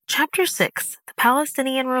Chapter 6: The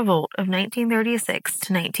Palestinian Revolt of 1936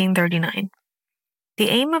 to 1939. The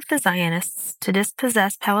aim of the Zionists to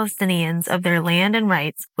dispossess Palestinians of their land and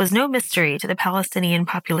rights was no mystery to the Palestinian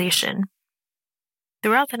population.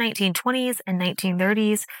 Throughout the 1920s and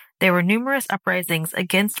 1930s, there were numerous uprisings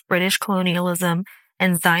against British colonialism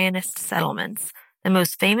and Zionist settlements, the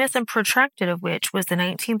most famous and protracted of which was the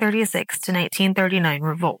 1936 to 1939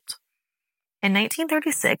 revolt. In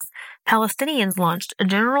 1936, Palestinians launched a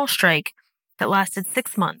general strike that lasted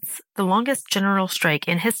 6 months, the longest general strike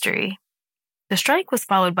in history. The strike was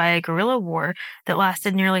followed by a guerrilla war that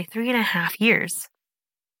lasted nearly 3.5 years.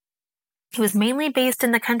 It was mainly based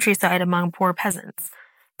in the countryside among poor peasants.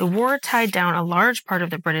 The war tied down a large part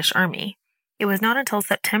of the British Army. It was not until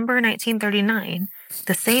September 1939,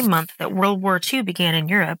 the same month that World War II began in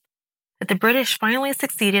Europe, that the British finally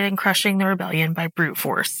succeeded in crushing the rebellion by brute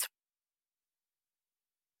force.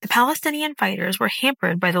 The Palestinian fighters were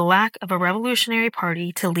hampered by the lack of a revolutionary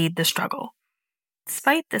party to lead the struggle.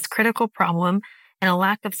 Despite this critical problem and a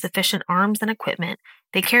lack of sufficient arms and equipment,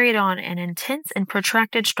 they carried on an intense and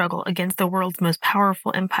protracted struggle against the world's most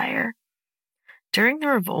powerful empire. During the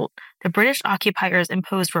revolt, the British occupiers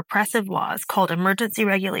imposed repressive laws called emergency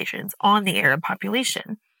regulations on the Arab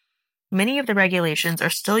population. Many of the regulations are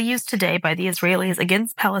still used today by the Israelis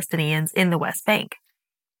against Palestinians in the West Bank.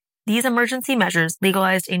 These emergency measures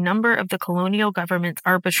legalized a number of the colonial government's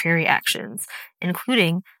arbitrary actions,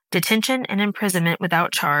 including detention and imprisonment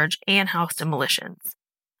without charge and house demolitions.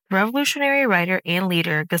 The revolutionary writer and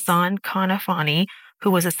leader Ghassan Kanafani,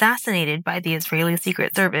 who was assassinated by the Israeli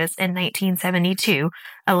Secret Service in 1972,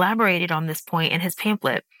 elaborated on this point in his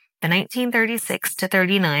pamphlet, The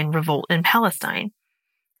 1936-39 Revolt in Palestine.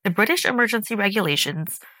 The British emergency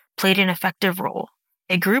regulations played an effective role.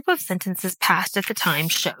 A group of sentences passed at the time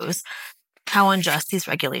shows how unjust these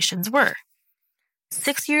regulations were.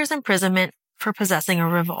 6 years imprisonment for possessing a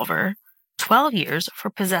revolver, 12 years for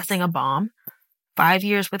possessing a bomb, 5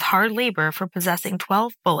 years with hard labor for possessing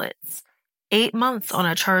 12 bullets, 8 months on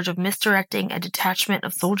a charge of misdirecting a detachment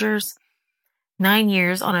of soldiers, 9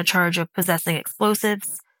 years on a charge of possessing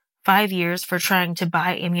explosives, 5 years for trying to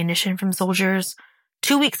buy ammunition from soldiers,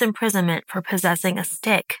 2 weeks imprisonment for possessing a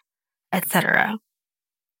stick, etc.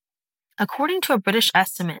 According to a British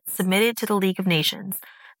estimate submitted to the League of Nations,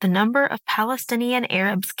 the number of Palestinian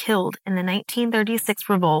Arabs killed in the 1936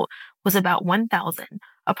 revolt was about 1,000,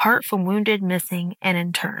 apart from wounded, missing, and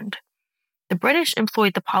interned. The British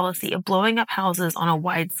employed the policy of blowing up houses on a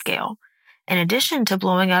wide scale. In addition to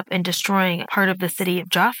blowing up and destroying part of the city of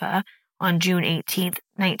Jaffa on June 18,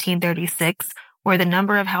 1936, where the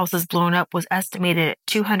number of houses blown up was estimated at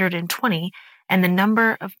 220, and the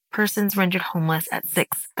number of persons rendered homeless at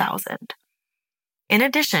 6,000. In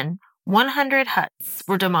addition, 100 huts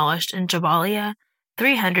were demolished in Jabalia,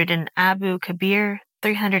 300 in Abu Kabir,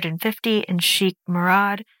 350 in Sheikh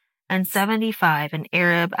Murad, and 75 in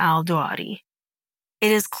Arab al-Duwadi.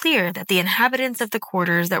 It is clear that the inhabitants of the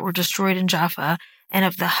quarters that were destroyed in Jaffa and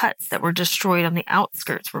of the huts that were destroyed on the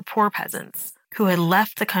outskirts were poor peasants who had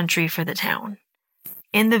left the country for the town.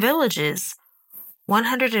 In the villages,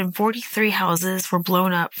 143 houses were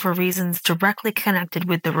blown up for reasons directly connected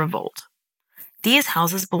with the revolt. These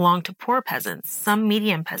houses belonged to poor peasants, some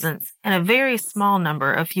medium peasants, and a very small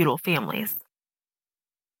number of feudal families.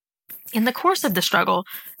 In the course of the struggle,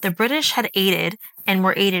 the British had aided and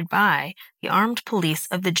were aided by the armed police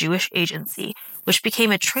of the Jewish Agency, which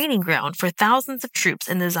became a training ground for thousands of troops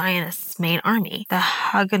in the Zionists' main army, the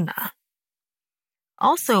Haganah.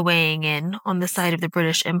 Also weighing in on the side of the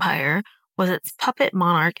British Empire was its puppet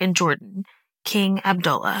monarch in Jordan, King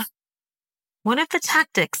Abdullah. One of the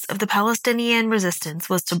tactics of the Palestinian resistance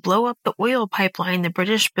was to blow up the oil pipeline the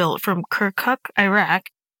British built from Kirkuk, Iraq,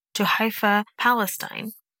 to Haifa,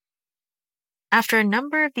 Palestine. After a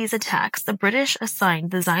number of these attacks, the British assigned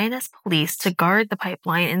the Zionist police to guard the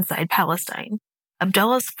pipeline inside Palestine.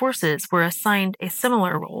 Abdullah's forces were assigned a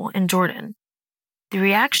similar role in Jordan. The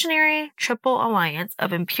reactionary Triple Alliance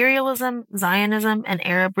of imperialism, Zionism, and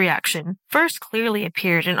Arab reaction first clearly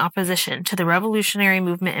appeared in opposition to the revolutionary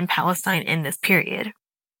movement in Palestine in this period.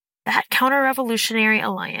 That counter-revolutionary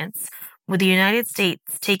alliance, with the United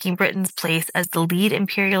States taking Britain's place as the lead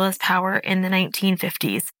imperialist power in the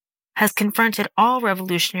 1950s, has confronted all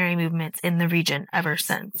revolutionary movements in the region ever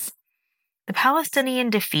since. The Palestinian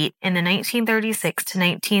defeat in the 1936 to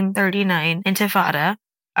 1939 Intifada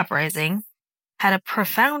uprising had a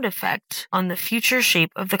profound effect on the future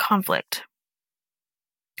shape of the conflict.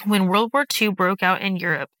 When World War II broke out in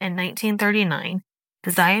Europe in 1939, the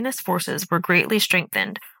Zionist forces were greatly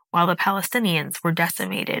strengthened while the Palestinians were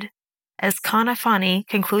decimated. As Kanafani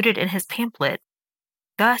concluded in his pamphlet,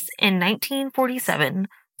 Thus, in 1947,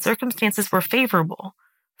 circumstances were favorable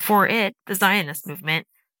for it, the Zionist movement,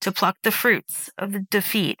 to pluck the fruits of the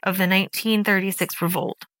defeat of the 1936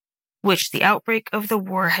 revolt, which the outbreak of the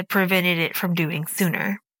war had prevented it from doing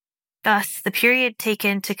sooner. Thus, the period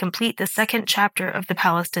taken to complete the second chapter of the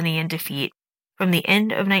Palestinian defeat, from the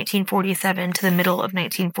end of 1947 to the middle of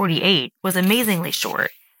 1948, was amazingly short,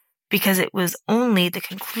 because it was only the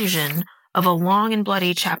conclusion of a long and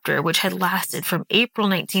bloody chapter which had lasted from April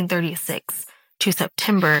 1936 to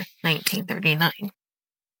September 1939.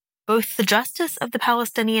 Both the justice of the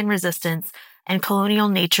Palestinian resistance and colonial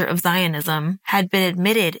nature of Zionism had been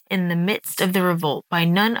admitted in the midst of the revolt by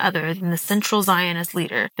none other than the central Zionist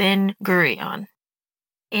leader, Ben-Gurion.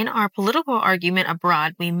 In our political argument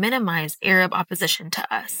abroad, we minimize Arab opposition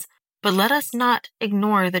to us, but let us not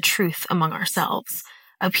ignore the truth among ourselves.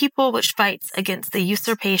 A people which fights against the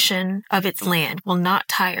usurpation of its land will not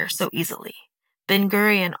tire so easily.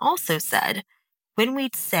 Ben-Gurion also said, "When we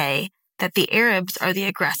say that the Arabs are the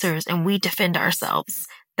aggressors and we defend ourselves,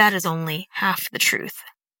 that is only half the truth.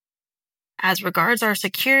 As regards our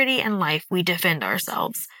security and life, we defend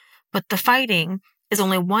ourselves, but the fighting is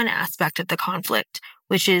only one aspect of the conflict,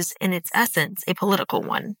 which is in its essence a political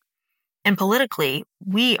one. And politically,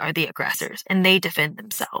 we are the aggressors and they defend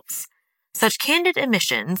themselves." Such candid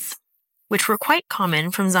admissions, which were quite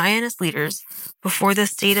common from Zionist leaders before the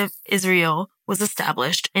State of Israel was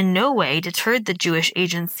established, in no way deterred the Jewish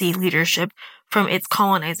Agency leadership from its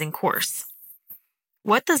colonizing course.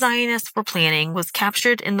 What the Zionists were planning was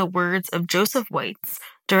captured in the words of Joseph Weitz,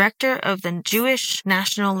 director of the Jewish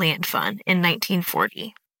National Land Fund, in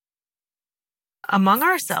 1940. "Among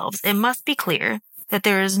ourselves, it must be clear that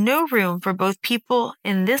there is no room for both people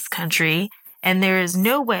in this country, and there is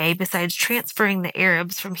no way besides transferring the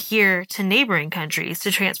Arabs from here to neighboring countries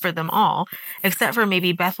to transfer them all, except for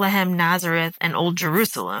maybe Bethlehem, Nazareth, and Old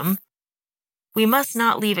Jerusalem. We must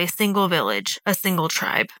not leave a single village, a single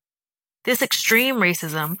tribe." This extreme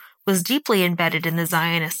racism was deeply embedded in the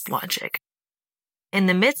Zionist logic. In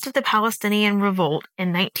the midst of the Palestinian revolt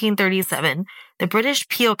in 1937, the British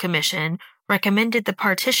Peel Commission recommended the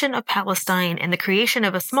partition of Palestine and the creation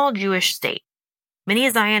of a small Jewish state. Many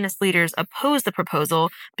Zionist leaders opposed the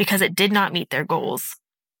proposal because it did not meet their goals.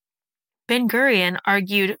 Ben-Gurion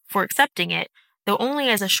argued for accepting it, though only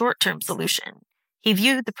as a short-term solution. He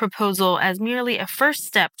viewed the proposal as merely a first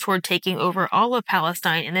step toward taking over all of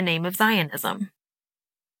Palestine in the name of Zionism.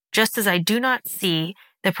 Just as I do not see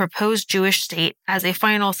the proposed Jewish state as a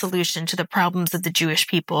final solution to the problems of the Jewish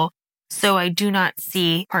people, so I do not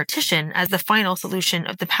see partition as the final solution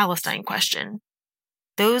of the Palestine question.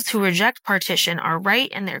 Those who reject partition are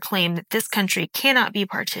right in their claim that this country cannot be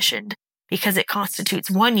partitioned because it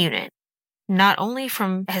constitutes one unit, not only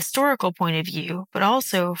from a historical point of view, but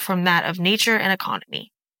also from that of nature and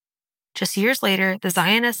economy. Just years later, the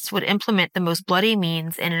Zionists would implement the most bloody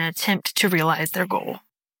means in an attempt to realize their goal.